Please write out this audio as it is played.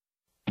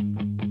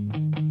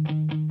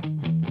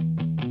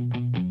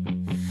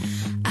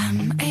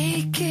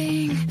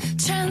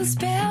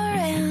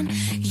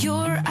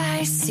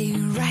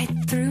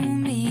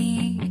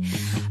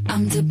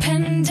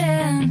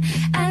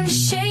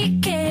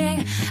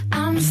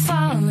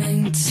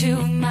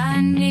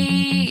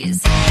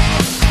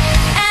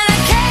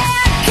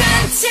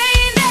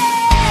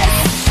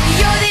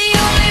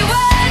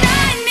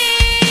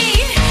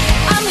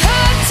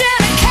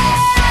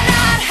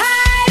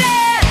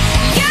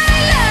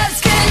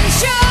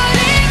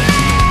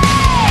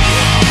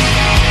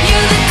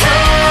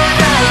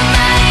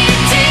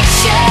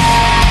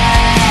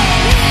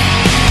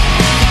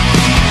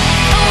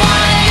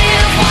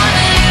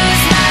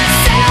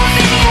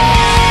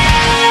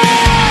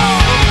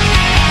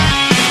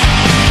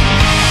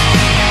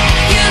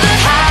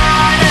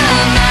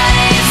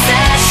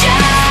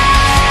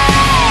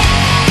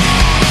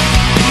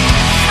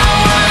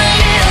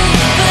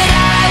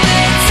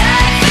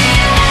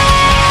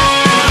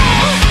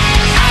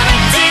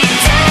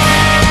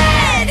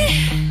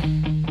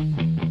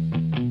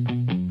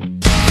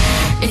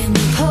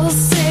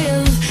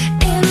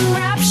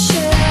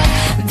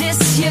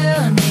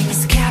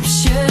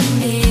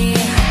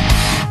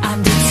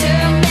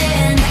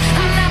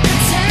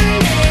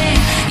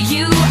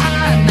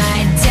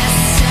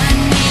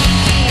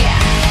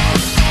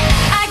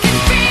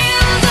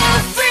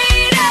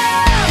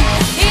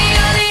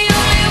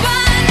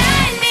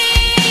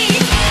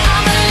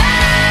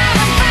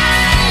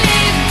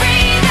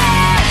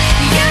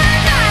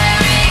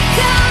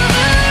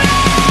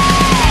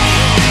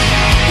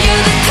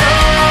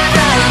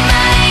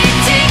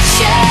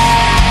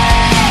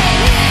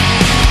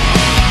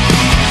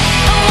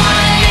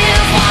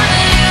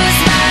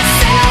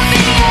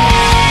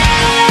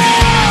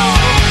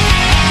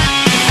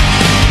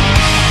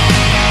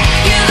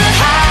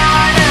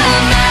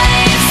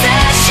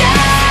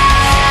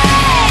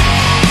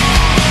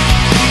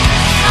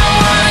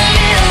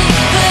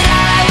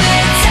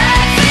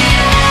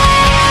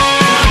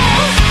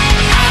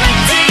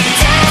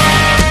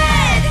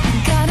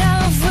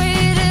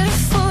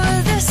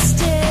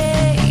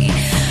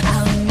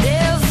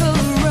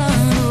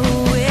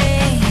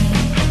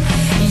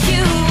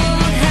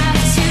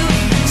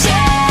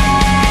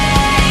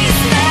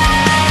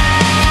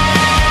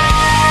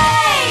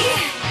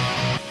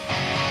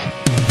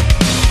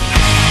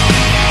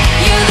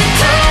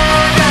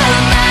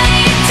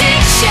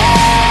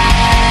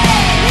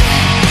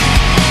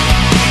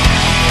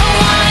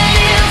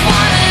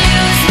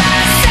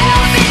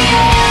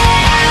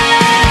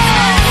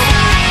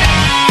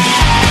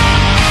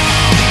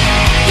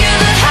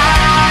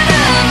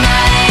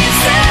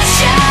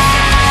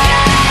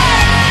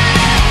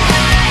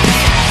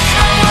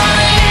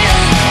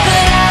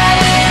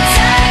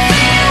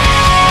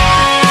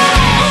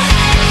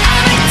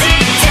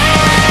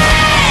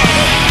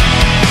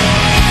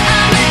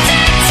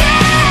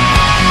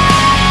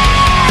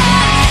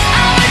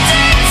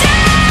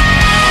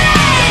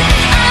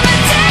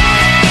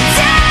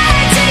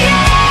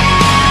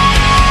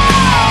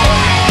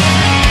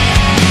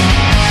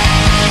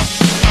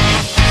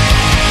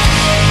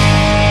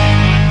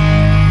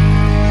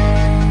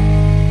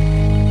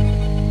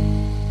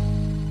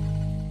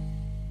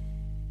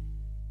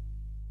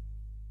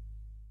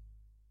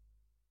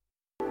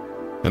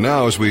And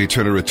now as we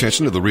turn our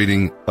attention to the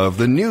reading of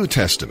the New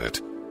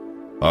Testament,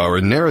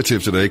 our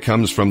narrative today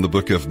comes from the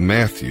book of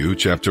Matthew,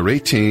 chapter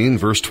 18,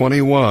 verse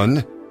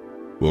 21.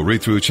 We'll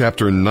read through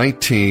chapter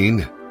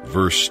 19,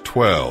 verse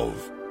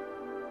 12.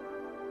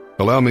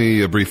 Allow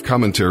me a brief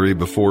commentary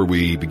before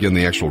we begin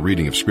the actual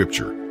reading of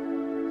Scripture.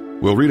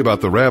 We'll read about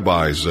the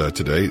rabbis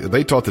today.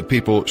 They taught that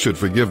people should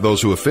forgive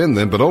those who offend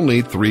them, but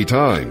only 3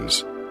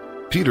 times.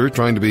 Peter,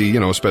 trying to be,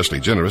 especially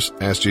generous,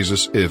 asked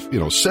Jesus if,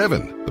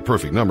 7, the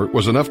perfect number,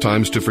 was enough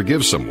times to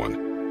forgive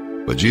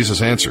someone. But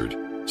Jesus answered,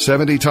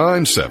 70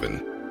 times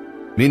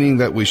 7, meaning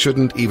that we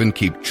shouldn't even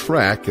keep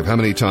track of how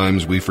many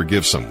times we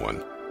forgive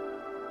someone.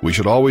 We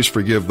should always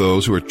forgive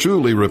those who are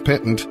truly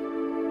repentant,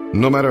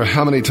 no matter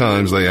how many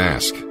times they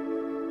ask.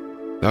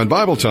 Now, in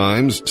Bible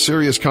times,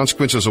 serious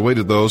consequences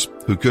awaited those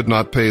who could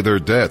not pay their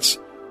debts.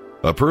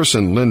 A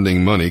person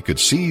lending money could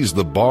seize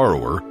the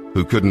borrower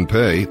who couldn't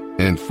pay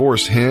and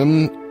force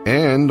him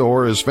and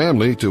or his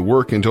family to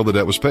work until the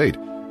debt was paid.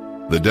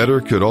 The debtor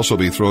could also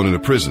be thrown into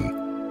prison,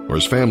 or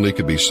his family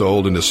could be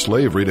sold into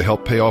slavery to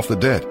help pay off the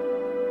debt.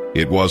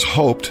 It was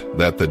hoped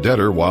that the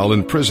debtor, while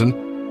in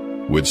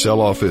prison, would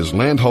sell off his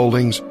land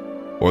holdings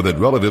or that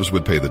relatives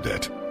would pay the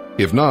debt.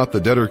 If not,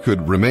 the debtor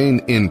could remain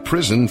in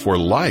prison for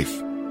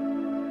life.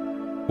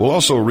 We'll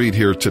also read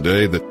here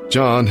today that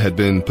John had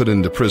been put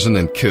into prison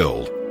and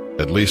killed,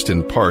 at least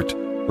in part,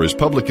 for his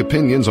public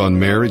opinions on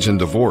marriage and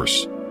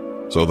divorce.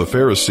 So the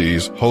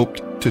Pharisees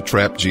hoped to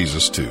trap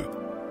Jesus too.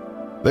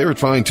 They were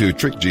trying to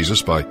trick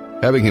Jesus by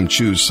having him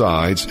choose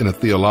sides in a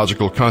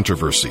theological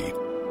controversy.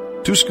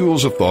 2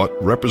 schools of thought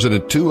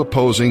represented 2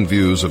 opposing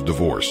views of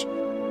divorce.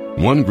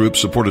 One group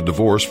supported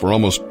divorce for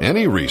almost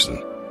any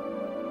reason.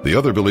 The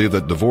other believed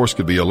that divorce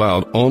could be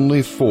allowed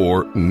only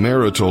for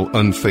marital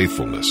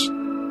unfaithfulness.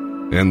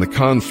 And the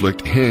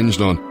conflict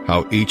hinged on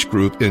how each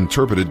group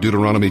interpreted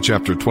Deuteronomy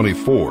chapter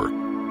 24.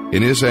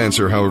 In his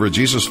answer, however,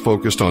 Jesus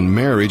focused on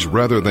marriage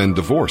rather than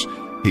divorce.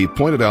 He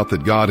pointed out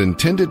that God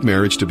intended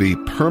marriage to be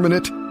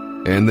permanent,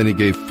 and then he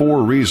gave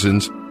 4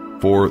 reasons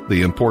for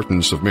the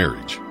importance of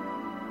marriage.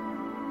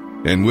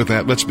 And with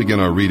that, let's begin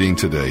our reading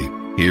today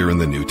here in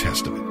the New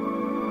Testament.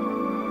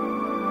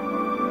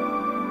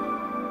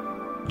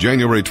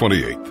 January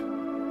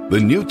 28th, the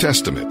New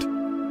Testament,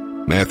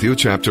 Matthew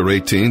chapter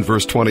 18,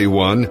 verse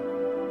 21,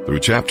 through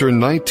chapter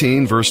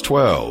 19, verse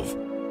 12.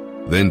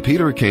 Then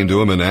Peter came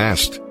to him and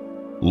asked,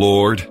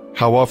 Lord,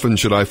 how often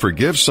should I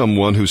forgive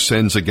someone who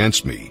sins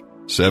against me?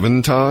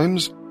 7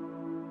 times?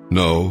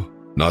 No,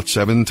 not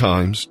 7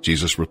 times,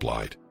 Jesus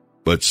replied,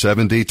 but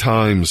 70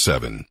 times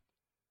 7.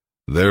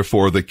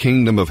 Therefore the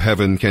kingdom of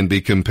heaven can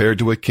be compared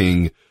to a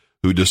king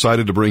who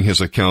decided to bring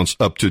his accounts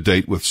up to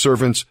date with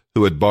servants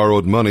who had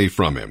borrowed money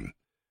from him.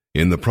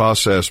 In the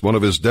process, one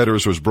of his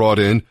debtors was brought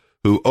in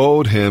who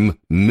owed him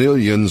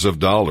millions of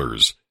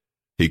dollars.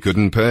 He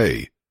couldn't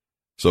pay,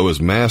 so his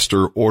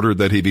master ordered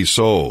that he be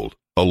sold,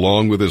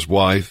 along with his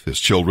wife, his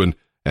children,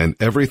 and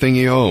everything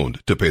he owned,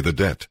 to pay the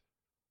debt.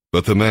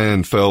 But the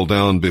man fell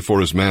down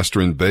before his master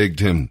and begged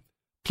him,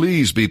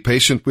 Please be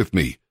patient with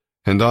me,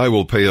 and I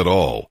will pay it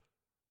all.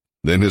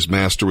 Then his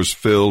master was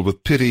filled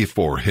with pity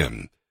for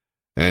him,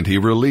 and he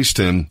released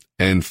him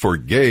and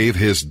forgave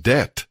his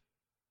debt.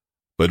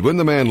 But when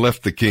the man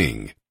left the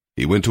king,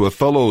 he went to a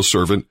fellow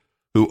servant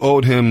who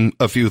owed him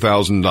a few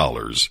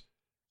 $1,000s.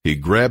 He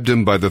grabbed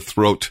him by the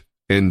throat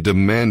and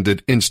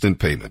demanded instant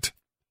payment.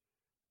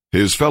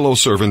 His fellow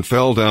servant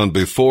fell down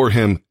before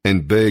him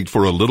and begged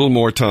for a little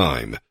more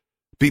time.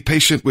 Be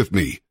patient with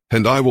me,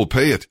 and I will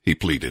pay it, he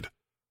pleaded.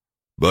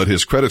 But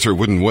his creditor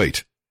wouldn't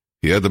wait.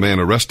 He had the man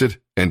arrested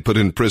and put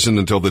in prison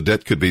until the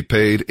debt could be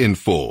paid in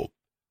full.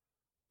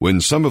 When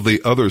some of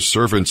the other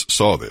servants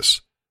saw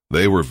this,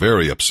 they were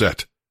very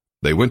upset.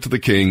 They went to the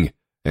king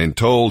and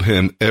told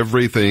him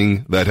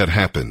everything that had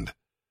happened.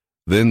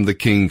 Then the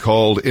king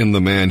called in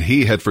the man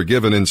he had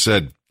forgiven and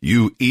said,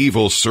 You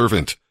evil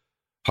servant!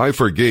 I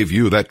forgave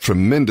you that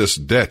tremendous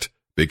debt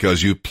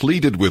because you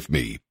pleaded with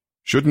me.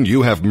 Shouldn't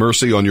you have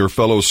mercy on your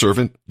fellow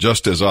servant,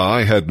 just as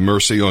I had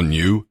mercy on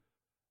you?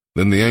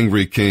 Then the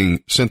angry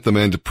king sent the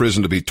man to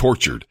prison to be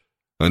tortured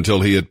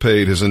until he had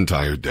paid his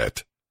entire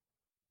debt.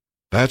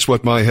 That's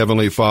what my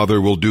heavenly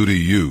Father will do to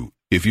you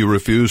if you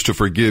refuse to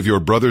forgive your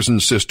brothers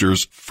and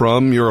sisters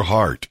from your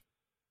heart.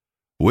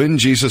 When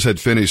Jesus had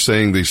finished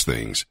saying these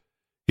things,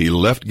 he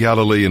left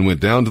Galilee and went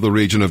down to the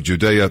region of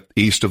Judea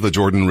east of the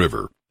Jordan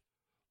River.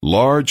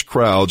 Large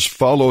crowds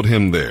followed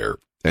him there,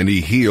 and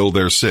he healed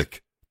their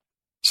sick.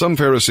 Some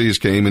Pharisees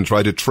came and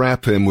tried to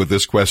trap him with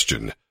this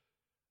question.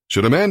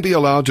 Should a man be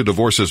allowed to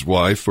divorce his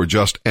wife for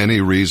just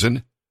any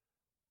reason?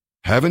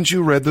 Haven't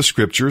you read the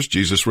Scriptures?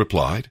 Jesus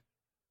replied.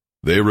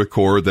 They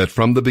record that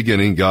from the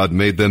beginning God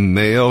made them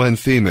male and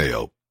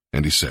female.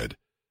 And he said,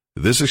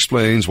 This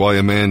explains why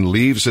a man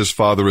leaves his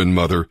father and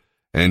mother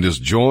and is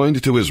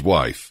joined to his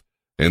wife,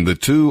 and the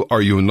 2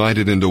 are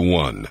united into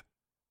one.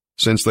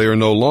 Since they are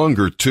no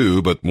longer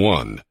 2 but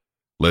 1,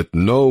 let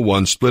no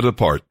one split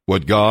apart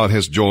what God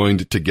has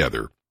joined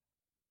together.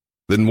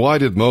 Then why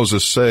did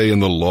Moses say in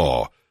the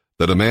law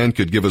that a man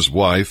could give his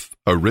wife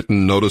a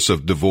written notice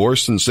of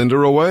divorce and send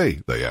her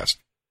away?" they asked.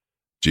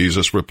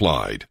 Jesus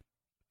replied,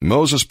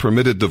 "Moses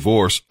permitted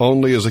divorce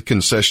only as a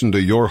concession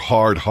to your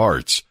hard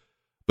hearts,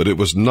 but it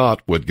was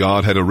not what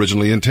God had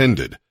originally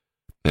intended.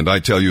 And I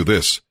tell you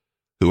this,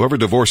 whoever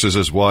divorces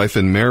his wife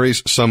and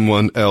marries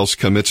someone else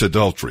commits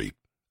adultery,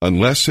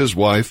 unless his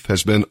wife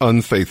has been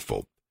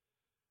unfaithful."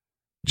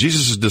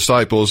 Jesus'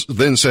 disciples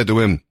then said to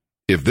him,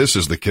 "If this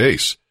is the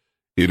case,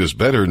 it is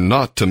better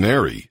not to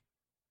marry."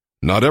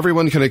 Not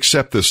everyone can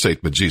accept this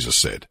statement, Jesus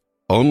said.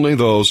 Only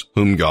those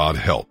whom God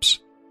helps.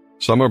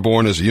 Some are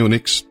born as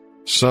eunuchs,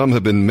 some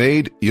have been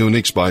made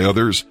eunuchs by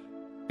others,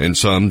 and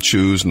some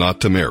choose not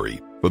to marry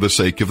for the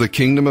sake of the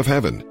kingdom of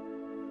heaven.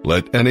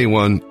 Let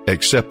anyone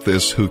accept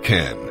this who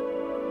can.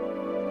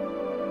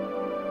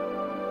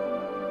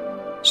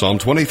 Psalm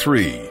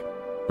 23,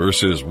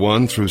 verses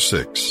 1 through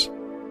 6.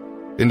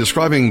 In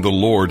describing the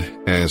Lord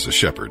as a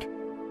shepherd,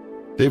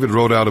 David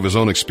wrote out of his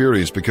own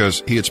experience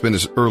because he had spent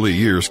his early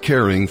years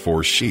caring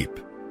for sheep.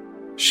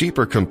 Sheep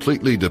are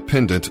completely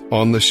dependent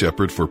on the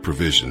shepherd for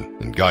provision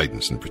and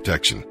guidance and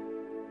protection.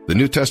 The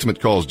New Testament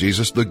calls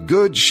Jesus the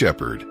Good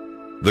Shepherd,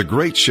 the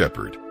Great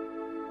Shepherd,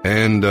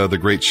 and the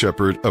Great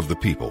Shepherd of the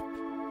people.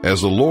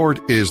 As the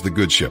Lord is the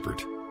Good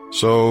Shepherd,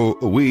 so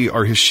we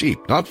are his sheep,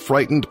 not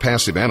frightened,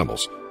 passive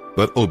animals,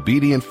 but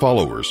obedient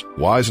followers,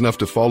 wise enough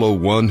to follow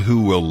one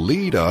who will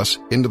lead us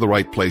into the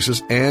right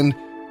places and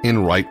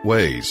in right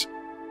ways.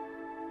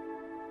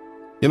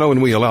 You know,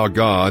 when we allow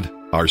God,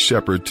 our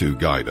shepherd, to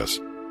guide us,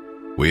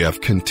 we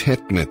have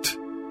contentment.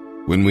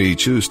 When we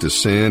choose to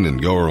sin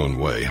and go our own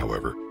way,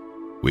 however,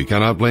 we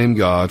cannot blame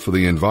God for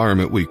the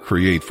environment we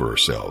create for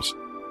ourselves.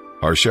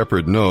 Our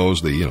shepherd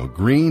knows the,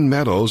 green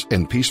meadows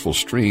and peaceful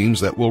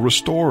streams that will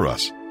restore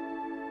us.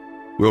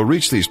 We'll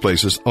reach these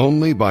places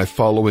only by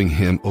following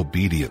him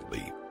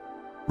obediently.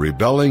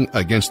 Rebelling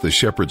against the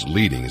shepherd's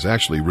leading is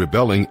actually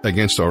rebelling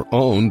against our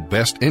own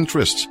best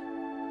interests.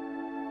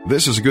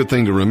 This is a good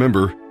thing to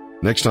remember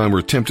next time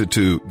we're tempted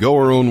to go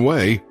our own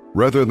way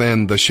rather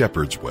than the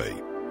shepherd's way.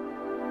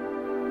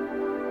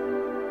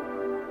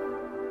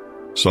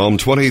 Psalm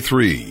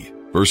 23,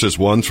 verses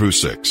 1 through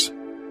 6,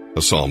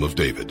 a psalm of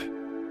David.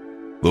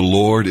 The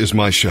Lord is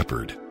my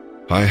shepherd.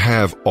 I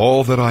have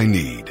all that I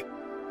need.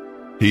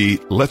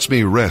 He lets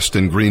me rest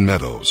in green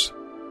meadows.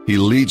 He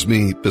leads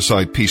me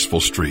beside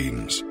peaceful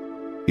streams.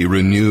 He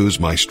renews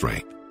my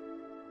strength.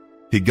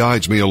 He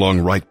guides me along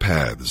right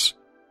paths,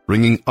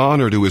 bringing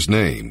honor to his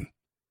name.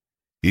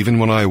 Even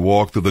when I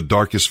walk through the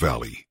darkest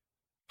valley,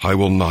 I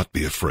will not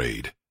be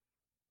afraid,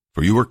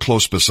 for you are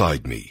close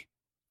beside me.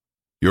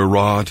 Your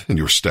rod and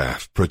your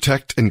staff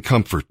protect and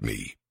comfort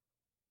me.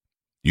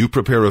 You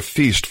prepare a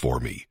feast for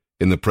me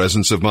in the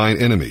presence of mine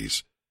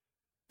enemies.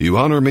 You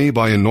honor me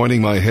by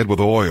anointing my head with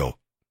oil.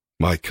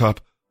 My cup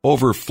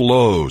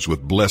overflows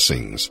with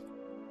blessings.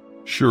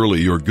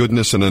 Surely your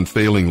goodness and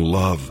unfailing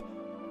love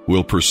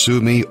will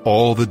pursue me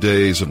all the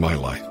days of my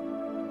life,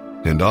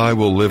 and I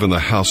will live in the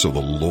house of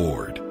the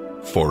Lord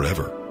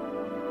forever.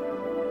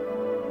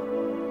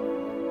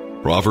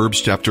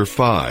 Proverbs chapter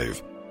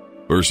 5,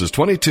 verses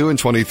 22 and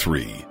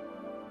 23.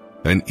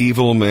 An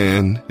evil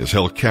man is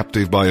held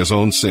captive by his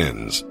own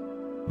sins.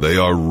 They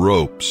are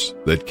ropes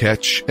that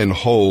catch and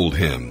hold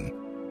him.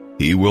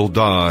 He will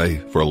die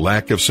for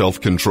lack of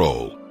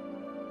self-control.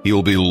 He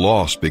will be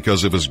lost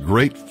because of his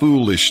great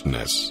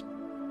foolishness.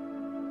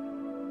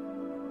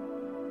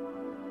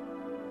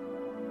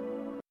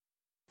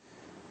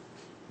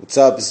 What's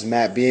up? This is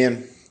Matt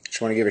Beam.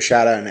 Just want to give a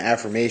shout out and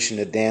affirmation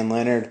to Dan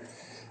Leonard.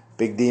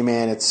 Big D,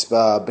 man, it's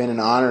been an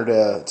honor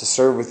to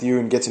serve with you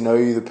and get to know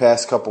you the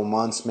past couple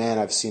months, man.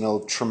 I've seen a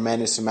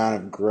tremendous amount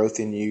of growth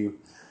in you.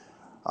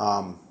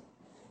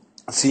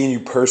 I've seen you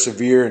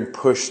persevere and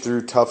push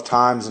through tough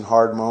times and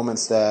hard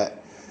moments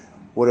that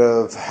would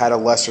have had a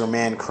lesser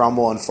man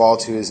crumble and fall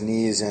to his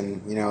knees.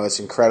 And, it's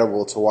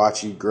incredible to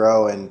watch you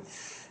grow and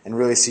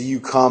really see you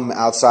come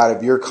outside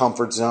of your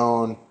comfort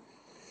zone,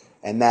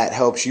 and that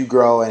helps you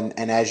grow.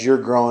 And as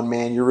you're growing,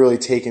 man, you're really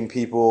taking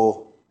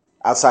people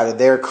outside of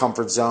their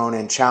comfort zone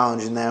and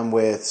challenging them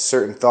with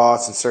certain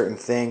thoughts and certain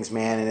things,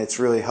 man, and it's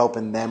really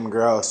helping them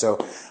grow. So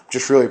I'm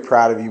just really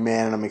proud of you,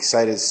 man, and I'm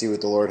excited to see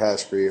what the Lord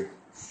has for you.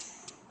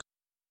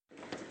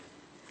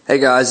 Hey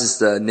guys,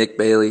 it's Nick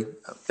Bailey,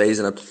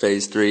 phasing up to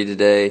phase 3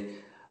 today.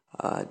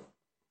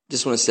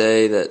 Just want to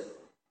say that,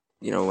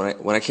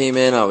 when I came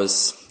in, I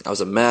was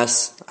a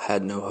mess. I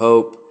had no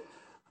hope.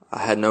 I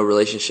had no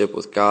relationship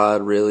with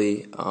God,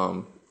 really.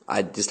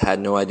 I just had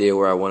no idea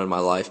where I wanted my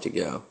life to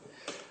go.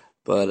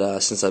 But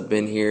since I've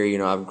been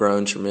here, I've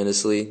grown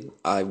tremendously.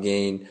 I've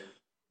gained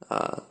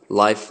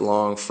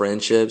lifelong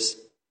friendships.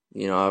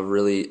 I've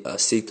really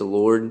seeked the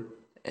Lord,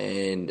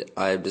 and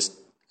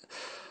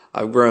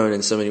I've grown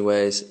in so many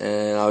ways.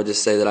 And I would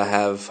just say that I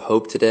have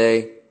hope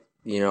today.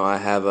 I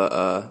have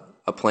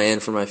a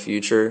plan for my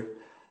future,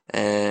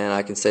 and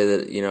I can say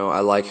that, I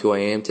like who I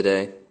am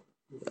today.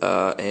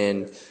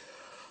 And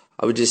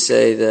I would just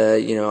say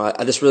that,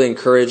 I just really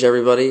encourage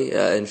everybody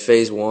in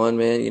phase 1,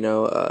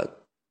 man,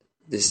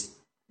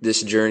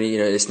 this journey,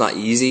 it's not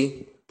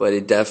easy, but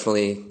it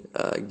definitely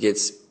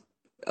gets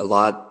a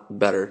lot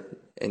better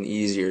and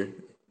easier.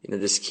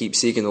 Just keep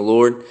seeking the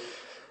Lord,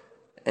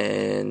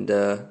 and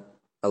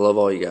I love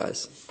all you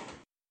guys.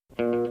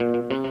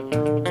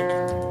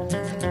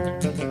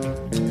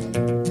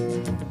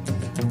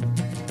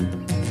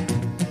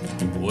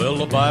 Well,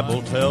 the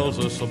Bible tells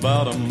us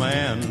about a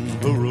man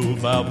who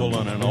ruled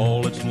Babylon and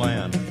all its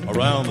land.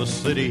 Around the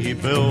city he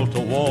built a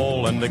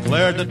wall and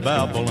declared that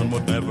Babylon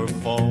would never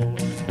fall.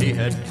 He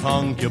had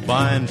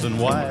concubines and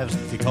wives,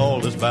 he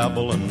called his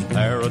Babylon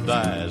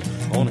paradise.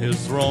 On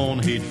his throne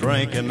he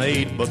drank and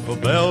ate, but for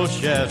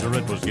Belshazzar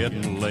it was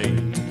getting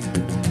late.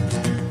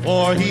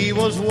 For he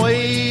was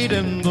weighed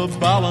in the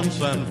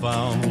balance and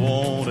found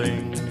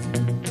wanting.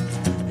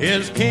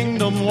 His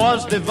kingdom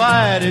was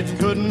divided,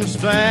 couldn't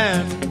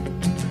stand.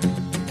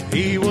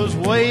 He was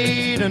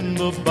weighed in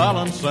the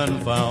balance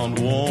and found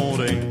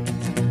wanting.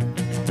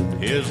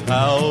 His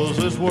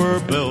houses were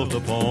built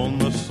upon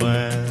the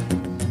sand.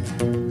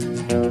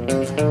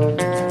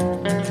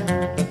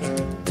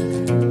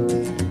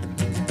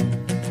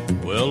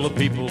 Well, the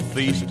people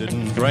feasted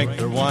and drank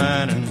their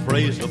wine and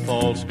praised the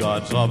false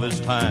gods of his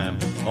time.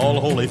 All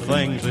holy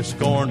things they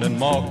scorned and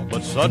mocked,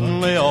 but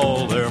suddenly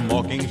all their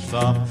mocking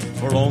stopped.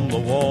 For on the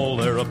wall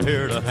there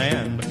appeared a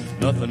hand,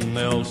 nothing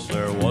else,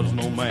 there was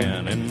no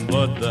man. In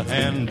blood the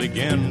hand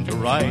began to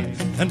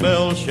write, and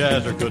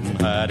Belshazzar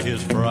couldn't hide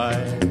his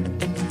fright.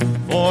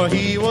 For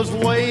he was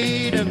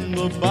weighed in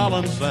the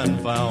balance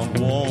and found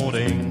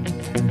wanting.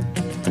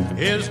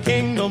 His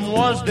kingdom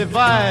was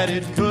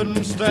divided,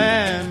 couldn't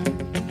stand.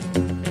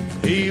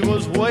 He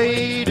was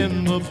weighed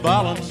in the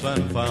balance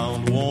and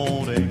found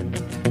wanting.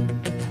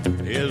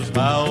 His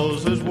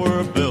houses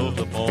were built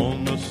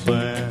upon the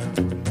sand.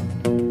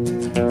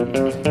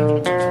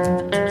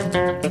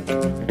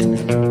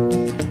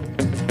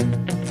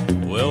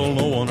 Well,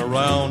 no one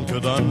around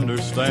could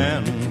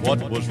understand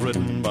what was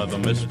written by the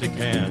mystic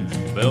hand.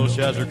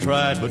 Belshazzar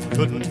tried but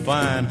couldn't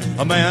find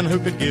a man who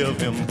could give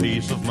him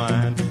peace of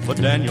mind. But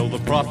Daniel the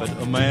prophet,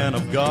 a man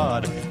of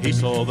God, he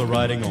saw the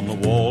writing on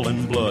the wall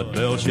in blood.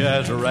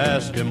 Belshazzar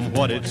asked him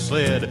what it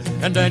said,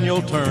 and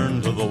Daniel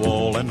turned to the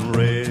wall and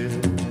read,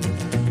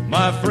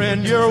 "My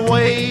friend, you're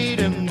weighed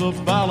in the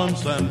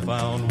balance and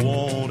found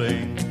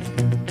wanting.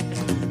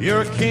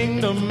 Your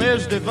kingdom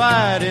is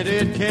divided,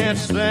 it can't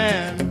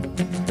stand.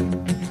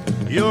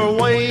 You're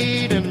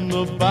weighed in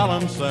the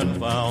balance and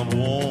found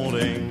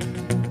wanting.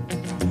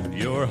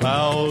 Your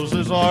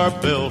houses are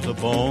built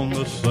upon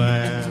the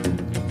sand."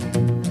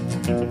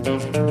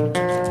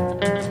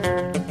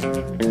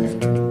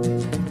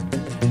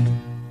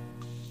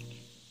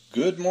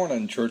 Good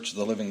morning, Church of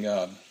the Living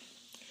God. I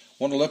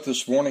want to look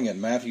this morning at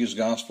Matthew's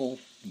Gospel,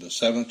 the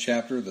 7th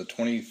chapter, the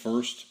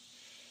 21st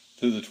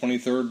through the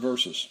 23rd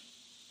verses.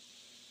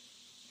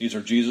 These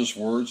are Jesus'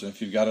 words, and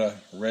if you've got a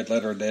red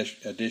letter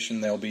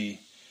edition, they'll be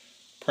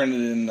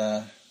printed in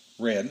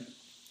red.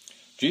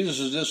 Jesus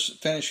is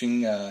just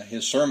finishing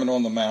his Sermon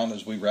on the Mount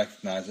as we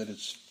recognize it.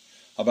 It's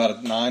about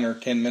a 9 or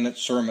 10 minute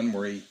sermon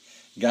where he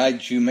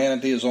guides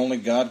humanity as only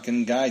God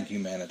can guide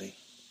humanity.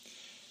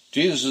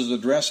 Jesus is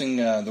addressing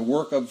the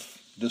work of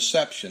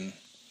deception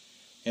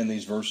in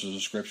these verses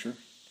of Scripture.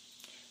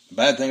 The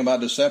bad thing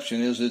about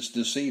deception is it's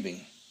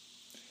deceiving.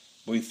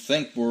 We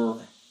think we're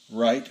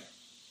right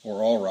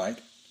or all right,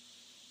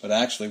 but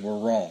actually we're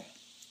wrong.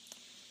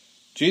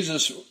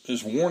 Jesus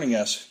is warning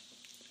us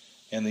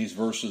in these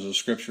verses of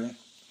Scripture.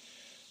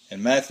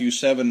 In Matthew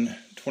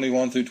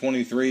 7:21 through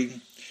 23,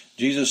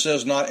 Jesus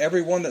says, "Not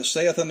everyone that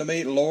saith unto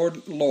me,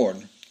 Lord,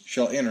 Lord,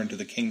 shall enter into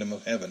the kingdom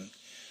of heaven,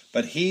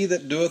 but he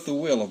that doeth the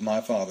will of my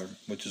Father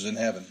which is in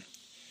heaven.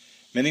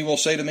 Many will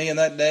say to me in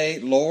that day,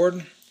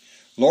 Lord,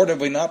 Lord,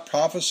 have we not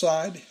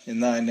prophesied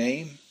in thy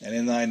name, and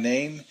in thy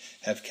name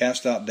have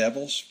cast out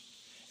devils,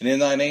 and in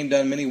thy name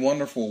done many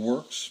wonderful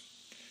works?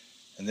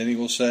 And then he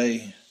will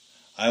say,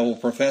 I will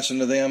profess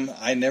unto them,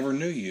 I never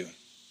knew you.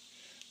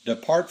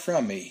 Depart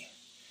from me,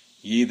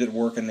 ye that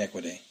work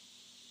iniquity."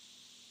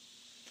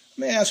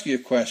 Let me ask you a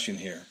question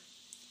here.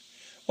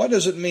 What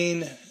does it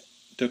mean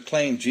to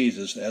claim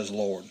Jesus as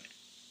Lord?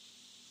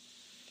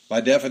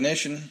 By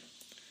definition,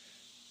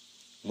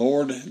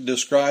 Lord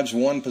describes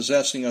one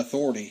possessing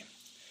authority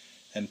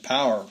and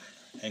power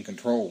and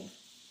control.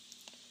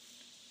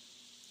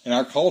 In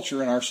our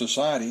culture, in our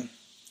society,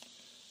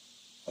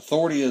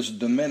 authority is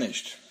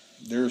diminished.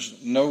 There's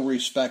no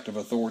respect of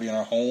authority in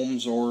our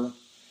homes or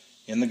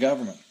in the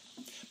government.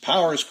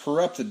 Power is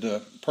corrupted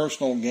to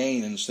personal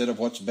gain instead of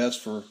what's best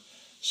for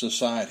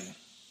society.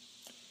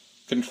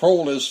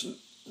 Control is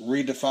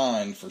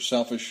redefined for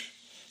selfish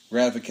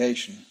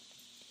gratification.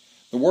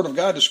 The Word of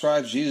God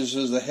describes Jesus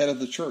as the head of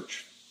the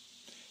church.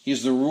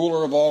 He's the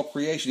ruler of all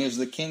creation. He is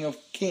the King of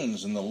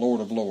kings and the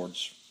Lord of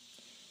lords.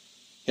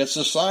 Yet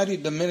society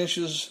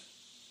diminishes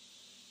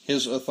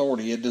his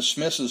authority. It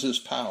dismisses his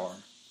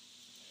power.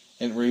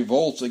 It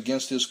revolts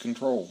against his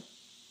control.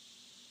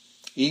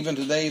 Even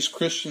today's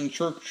Christian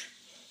church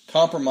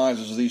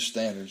compromises these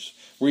standards.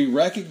 We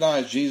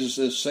recognize Jesus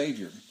as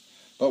Savior,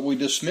 but we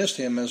dismiss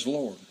him as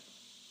Lord.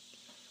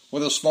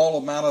 with a small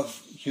amount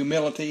of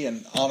humility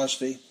and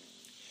honesty,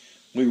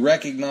 we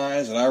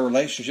recognize that our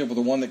relationship with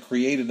the one that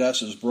created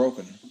us is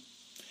broken.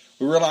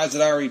 We realize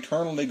that our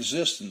eternal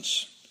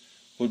existence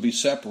would be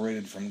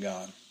separated from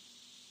God.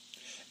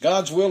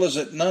 God's will is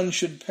that none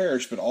should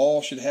perish, but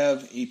all should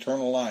have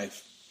eternal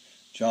life.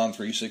 John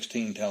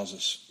 3:16 tells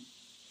us.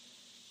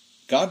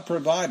 God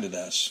provided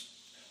us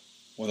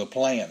with a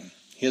plan,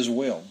 His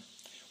will.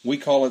 We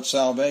call it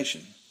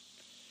salvation.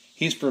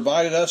 He's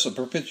provided us a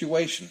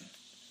propitiation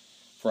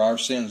for our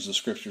sins, the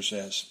Scripture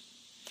says.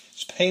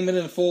 It's payment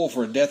in full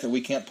for a debt that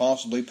we can't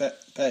possibly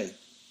pay.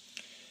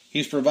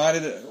 He's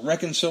provided a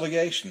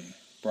reconciliation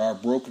for our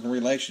broken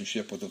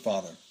relationship with the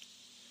Father.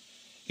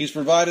 He's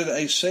provided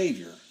a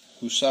Savior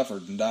who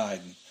suffered and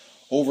died and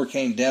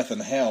overcame death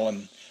and hell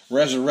and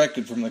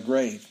resurrected from the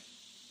grave.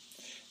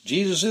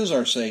 Jesus is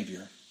our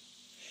Savior.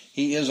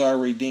 He is our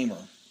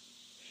Redeemer.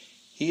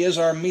 He is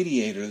our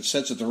mediator that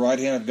sits at the right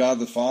hand of God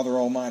the Father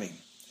Almighty.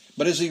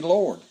 But is He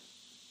Lord?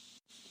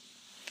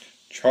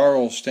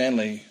 Charles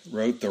Stanley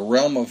wrote, "The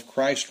realm of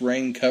Christ's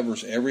reign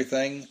covers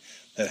everything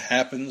that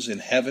happens in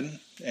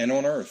heaven and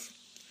on earth.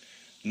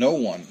 No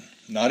one,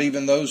 not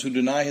even those who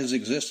deny His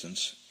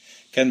existence,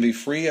 can be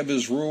free of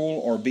His rule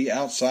or be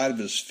outside of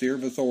His sphere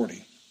of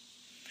authority.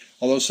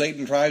 Although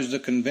Satan tries to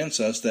convince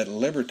us that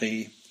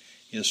liberty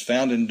is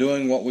found in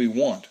doing what we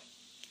want,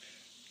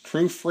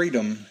 true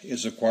freedom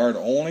is acquired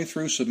only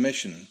through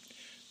submission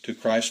to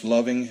Christ's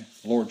loving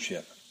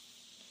lordship."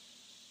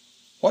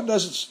 What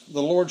does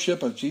the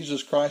lordship of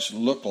Jesus Christ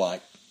look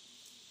like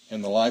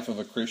in the life of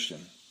a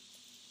Christian?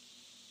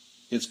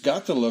 It's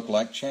got to look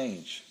like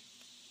change.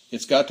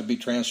 It's got to be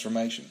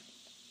transformation.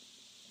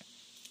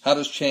 How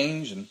does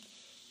change and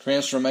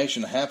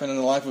transformation happen in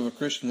the life of a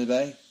Christian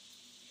today?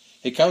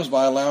 It comes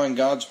by allowing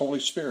God's Holy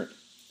Spirit,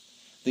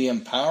 the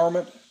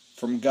empowerment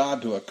from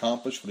God to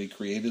accomplish what He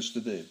created us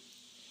to do.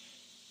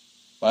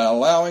 By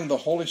allowing the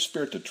Holy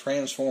Spirit to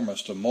transform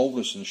us, to mold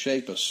us and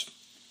shape us,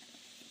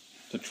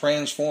 to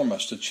transform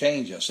us, to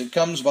change us. It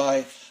comes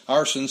by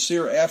our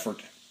sincere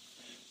effort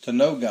to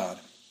know God,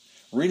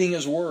 reading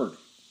His Word,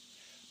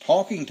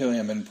 talking to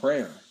Him in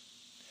prayer,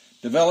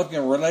 developing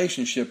a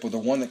relationship with the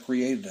one that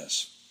created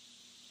us.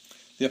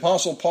 The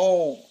Apostle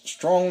Paul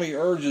strongly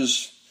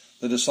urges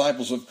the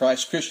disciples of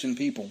Christ, Christian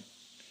people.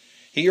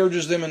 He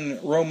urges them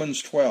in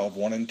Romans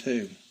 12:1 and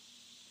 2.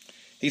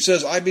 He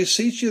says, "I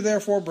beseech you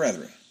therefore,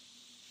 brethren,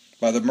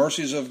 by the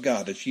mercies of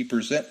God, that ye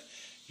present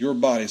your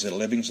bodies a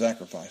living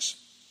sacrifice,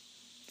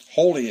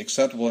 holy,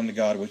 acceptable unto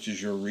God, which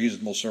is your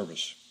reasonable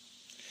service.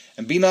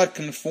 And be not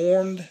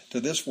conformed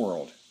to this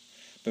world,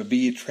 but be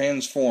ye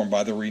transformed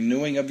by the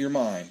renewing of your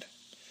mind,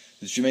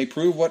 that you may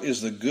prove what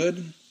is the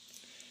good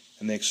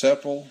and the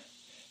acceptable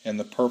and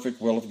the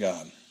perfect will of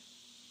God."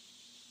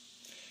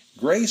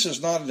 Grace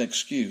is not an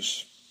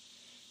excuse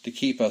to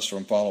keep us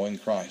from following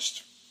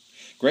Christ.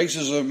 Grace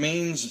is a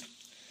means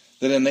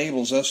that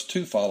enables us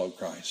to follow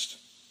Christ.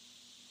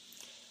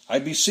 "I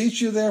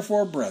beseech you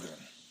therefore,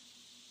 brethren,"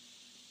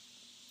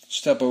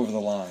 step over the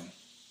line.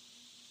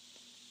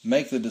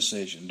 Make the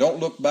decision. Don't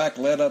look back,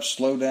 let up,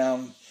 slow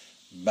down,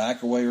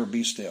 back away, or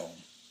be still.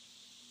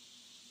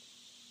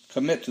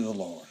 Commit to the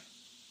Lord.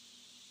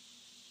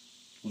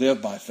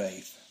 Live by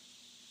faith.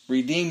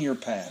 Redeem your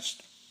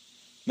past.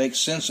 Make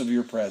sense of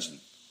your present.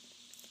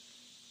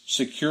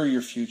 Secure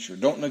your future.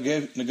 Don't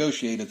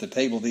negotiate at the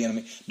table of the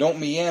enemy. Don't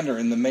meander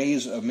in the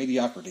maze of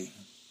mediocrity.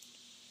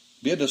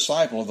 Be a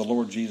disciple of the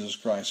Lord Jesus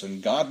Christ,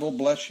 and God will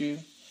bless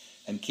you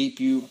and keep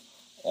you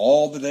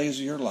all the days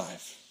of your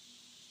life.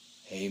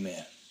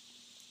 Amen.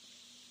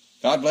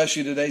 God bless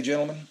you today,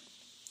 gentlemen.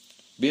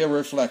 Be a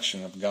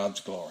reflection of God's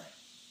glory.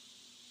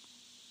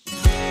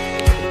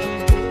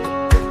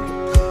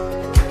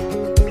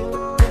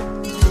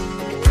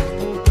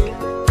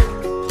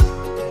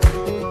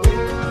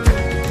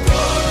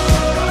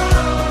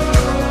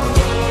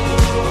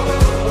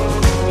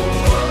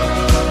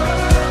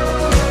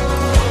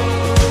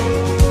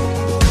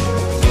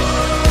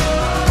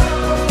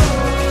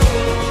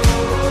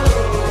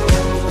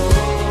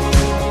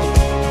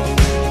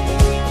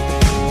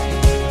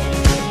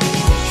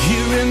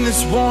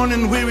 Worn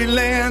and weary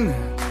land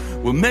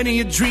where many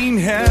a dream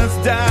has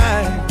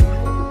died,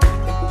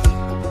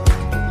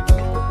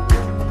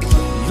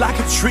 like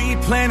a tree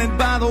planted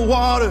by the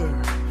water,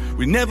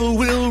 we never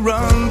will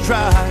run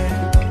dry.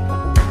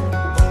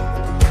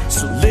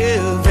 So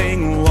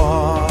living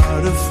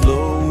water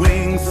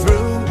flowing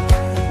through,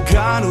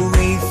 God,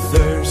 we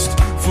thirst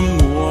for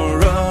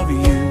more of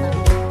you.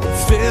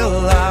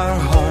 Fill our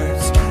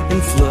hearts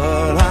and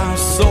flood our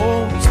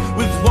souls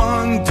with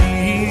one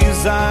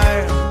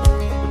desire,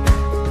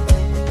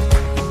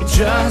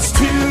 just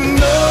to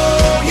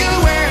know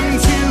you and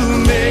to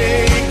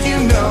make you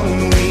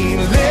known. We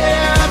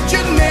lift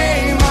your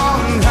name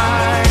on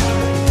high.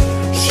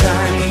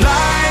 Shine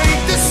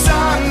like the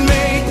sun,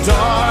 make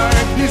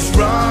darkness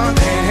run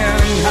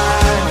and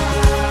hide.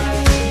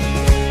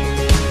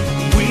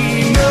 We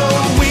know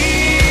we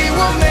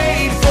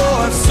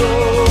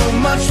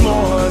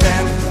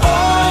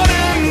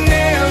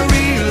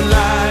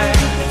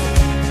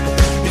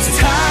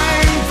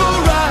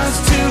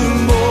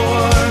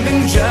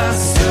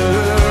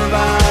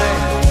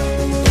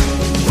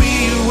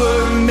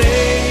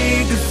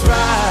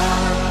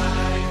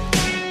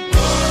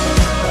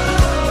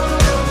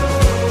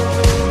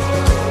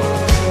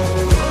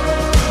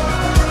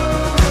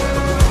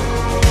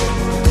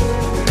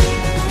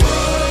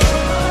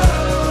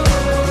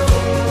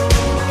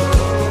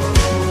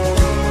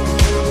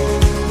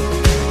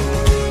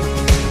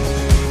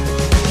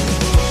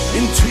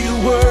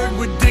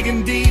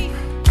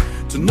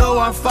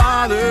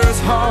Father's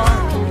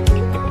heart.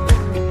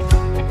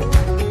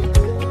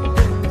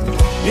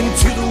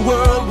 Into the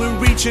world we're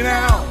reaching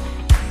out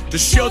to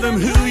show them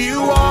who you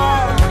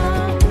are.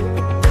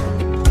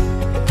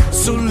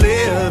 So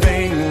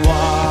living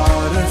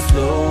water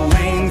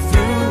flowing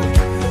through,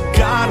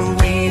 God,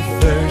 we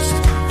thirst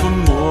for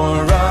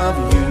more of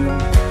you.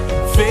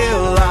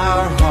 Fill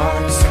our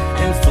hearts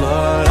and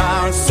flood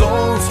our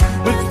souls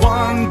with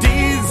one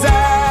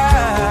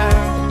desire,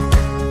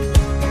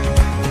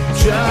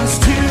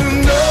 just to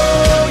know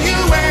you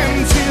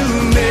and to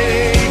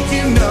make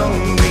you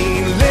known. We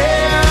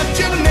lift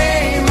your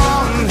name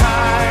on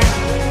high.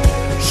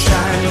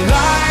 Shine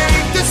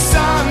like the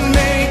sun,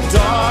 make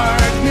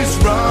darkness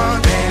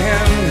run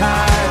and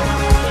hide.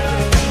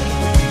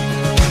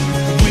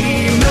 We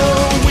know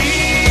we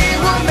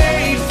were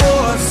made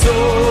for so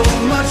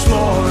much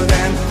more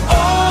than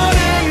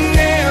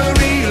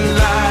ordinary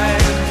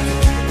life.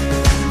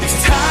 It's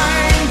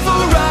time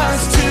for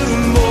us to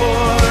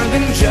more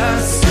than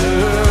just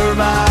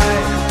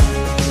survive.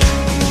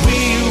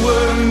 We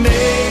were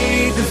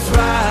made to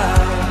thrive.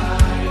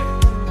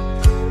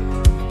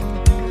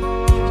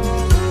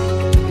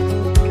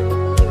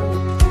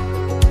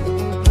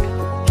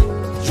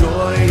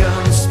 Joy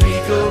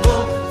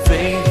unspeakable,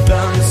 faith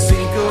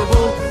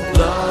unsinkable,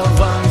 love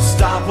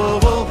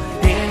unstoppable,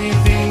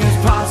 anything is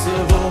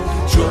possible.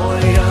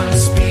 Joy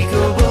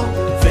unspeakable,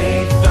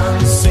 faith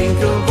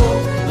unsinkable,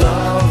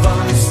 love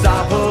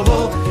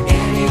unstoppable,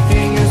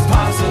 anything is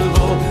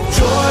possible.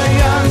 Joy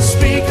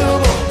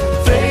unspeakable,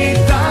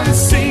 faith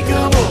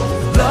unsinkable,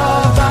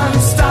 love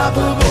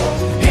unstoppable,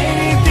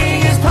 anything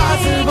is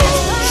possible.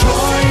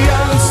 Joy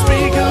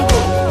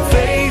unspeakable,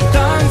 faith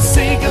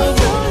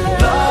unsinkable,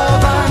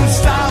 love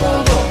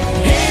unstoppable,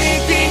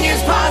 anything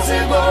is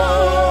possible.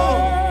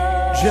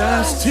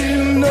 Just to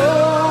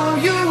know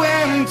you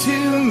and to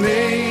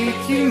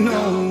make you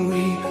know,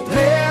 we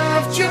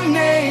lift your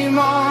name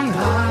on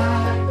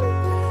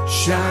high.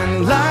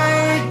 Shine like